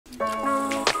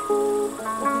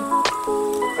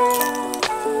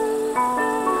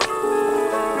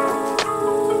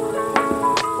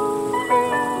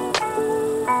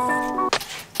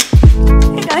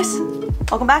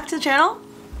Welcome back to the channel.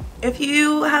 If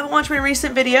you haven't watched my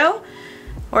recent video,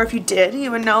 or if you did, you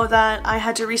would know that I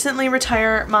had to recently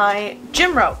retire my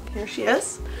gym rope. Here she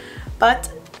is.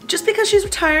 But just because she's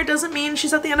retired doesn't mean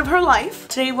she's at the end of her life.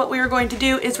 Today what we are going to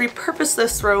do is repurpose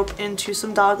this rope into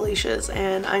some dog leashes,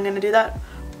 and I'm going to do that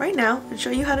right now and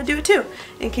show you how to do it too,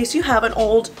 in case you have an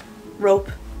old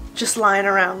rope just lying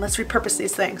around. Let's repurpose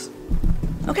these things.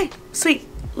 Okay, sweet.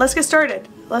 Let's get started.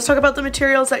 Let's talk about the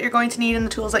materials that you're going to need and the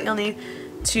tools that you'll need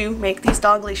to make these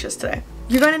dog leashes today.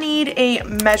 You're going to need a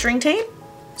measuring tape,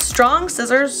 strong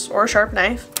scissors or a sharp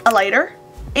knife, a lighter,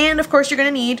 and of course you're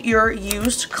going to need your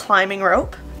used climbing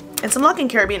rope and some locking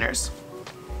carabiners.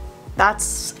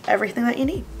 That's everything that you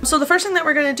need. So the first thing that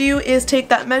we're going to do is take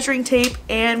that measuring tape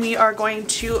and we are going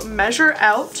to measure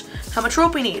out how much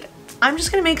rope we need. I'm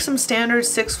just going to make some standard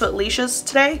 6-foot leashes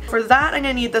today. For that I'm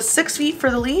going to need the 6 feet for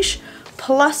the leash,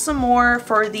 plus some more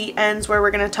for the ends where we're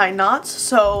going to tie knots.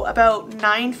 So about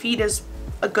 9 feet is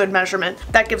a good measurement.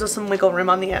 That gives us some wiggle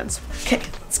room on the ends. Okay,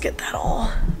 let's get that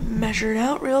all measured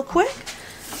out real quick.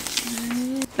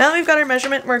 Now that we've got our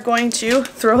measurement, we're going to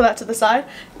throw that to the side,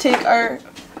 take our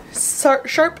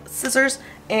sharp scissors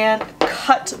and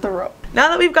cut the rope. Now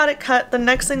that we've got it cut, the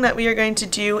next thing that we are going to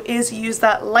do is use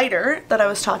that lighter that I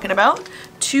was talking about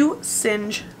to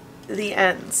singe the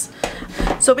ends.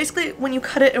 So basically when you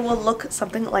cut it, it will look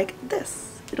something like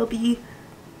this. It'll be,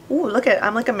 ooh, look at,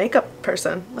 I'm like a makeup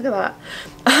person. Look at that.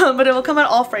 But it will come out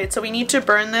all frayed. So we need to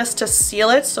burn this to seal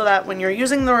it so that when you're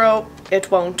using the rope, it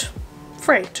won't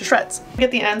fray to shreds.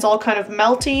 Get the ends all kind of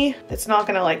melty. It's not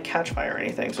gonna like catch fire or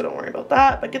anything, so don't worry about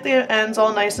that. But get the ends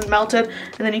all nice and melted,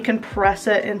 and then you can press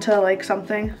it into like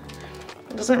something.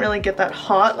 It doesn't really get that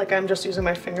hot, like I'm just using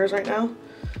my fingers right now.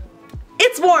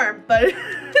 It's warm, but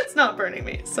it's not burning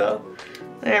me, so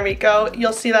there we go.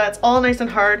 You'll see that it's all nice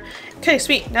and hard. Okay,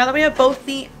 sweet. Now that we have both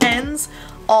the ends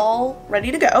all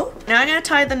ready to go, now I'm going to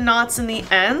tie the knots in the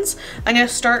ends. I'm going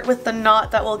to start with the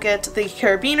knot that will get the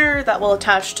carabiner that will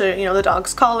attach to, you know, the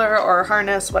dog's collar or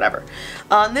harness, whatever.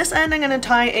 On this end, I'm going to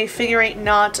tie a figure-8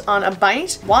 knot on a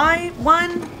bite. Why?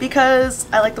 1,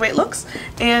 because I like the way it looks,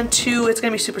 and 2, it's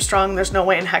going to be super strong. There's no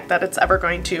way in heck that it's ever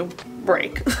going to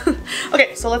break.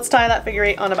 Okay, so let's tie that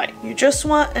figure-8 on a bite. You just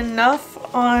want enough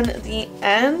on the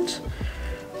end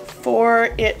for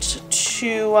it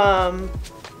to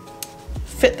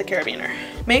fit the carabiner.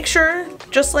 Make sure,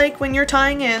 just like when you're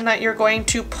tying in, that you're going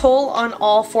to pull on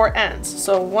all 4 ends.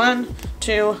 So 1,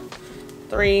 2,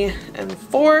 3, and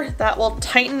 4. That will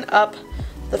tighten up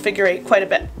the figure-8 quite a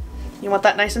bit. You want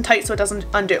that nice and tight so it doesn't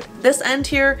undo. This end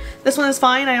here, this one is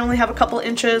fine. I only have a couple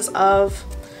inches of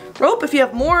rope. If you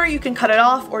have more, you can cut it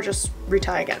off or just retie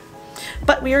again.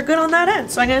 But we are good on that end.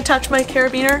 So I'm going to attach my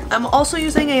carabiner. I'm also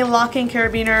using a locking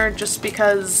carabiner just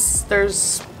because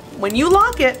when you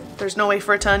lock it, there's no way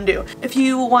for it to undo. If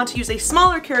you want to use a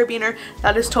smaller carabiner,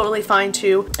 that is totally fine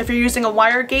too. If you're using a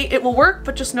wire gate, it will work,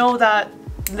 but just know that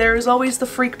there is always the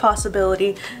freak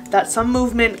possibility that some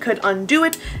movement could undo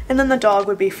it and then the dog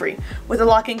would be free. With a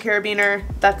locking carabiner,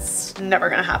 that's never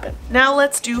gonna happen. Now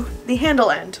let's do the handle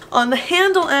end. On the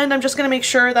handle end, I'm just gonna make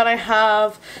sure that I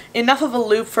have enough of a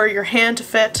loop for your hand to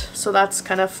fit, so that's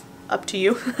kind of up to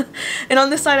you. And on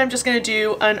this side, I'm just gonna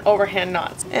do an overhand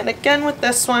knot. And again, with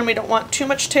this one, we don't want too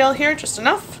much tail here, just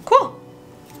enough. Cool.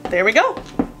 There we go.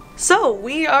 So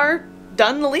we are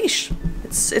done the leash.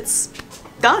 It's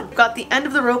done. Got the end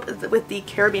of the rope with the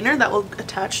carabiner that will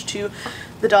attach to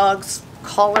the dog's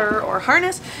collar or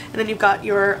harness, and then you've got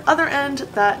your other end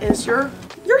that is your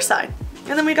side.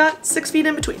 And then we got 6 feet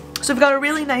in between. So we've got a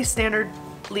really nice standard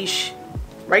leash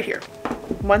right here.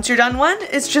 Once you're done one,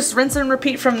 it's just rinse and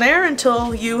repeat from there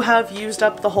until you have used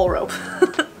up the whole rope.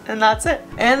 And that's it.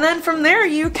 And then from there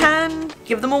you can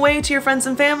give them away to your friends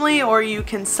and family, or you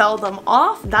can sell them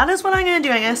off. That is what I'm gonna do.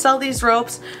 I'm gonna sell these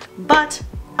ropes, but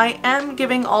I am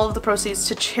giving all of the proceeds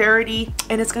to charity,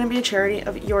 and it's gonna be a charity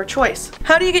of your choice.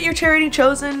 How do you get your charity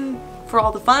chosen for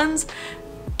all the funds?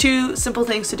 2 simple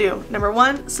things to do. Number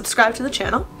 1, subscribe to the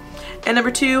channel. And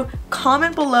number 2,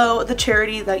 comment below the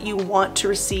charity that you want to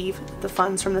receive the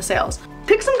funds from the sales.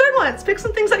 Pick some good ones. Pick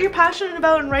some things that you're passionate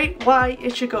about and write why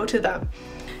it should go to them.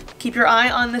 Keep your eye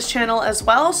on this channel as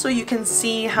well so you can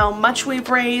see how much we've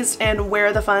raised and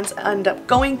where the funds end up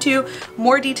going to.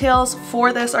 More details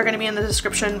for this are going to be in the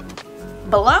description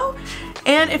below.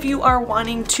 And if you are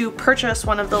wanting to purchase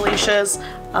one of the leashes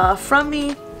from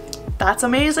me, that's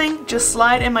amazing. Just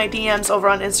slide in my DMs over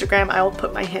on Instagram. I will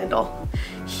put my handle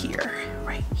here,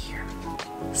 right here.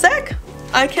 Sick!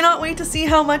 I cannot wait to see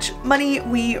how much money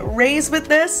we raise with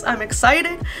this. I'm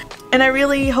excited. And I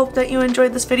really hope that you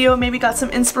enjoyed this video and maybe got some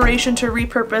inspiration to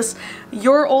repurpose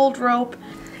your old rope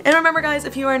And remember guys,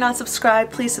 if you are not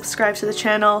subscribed, please subscribe to the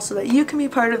channel so that you can be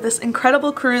part of this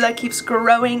incredible crew that keeps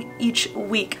growing each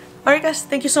week. Alright guys,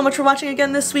 thank you so much for watching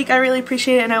again this week. I really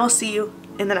appreciate it, and I will see you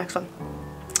in the next one.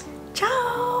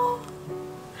 Ciao!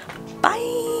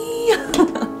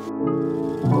 Bye!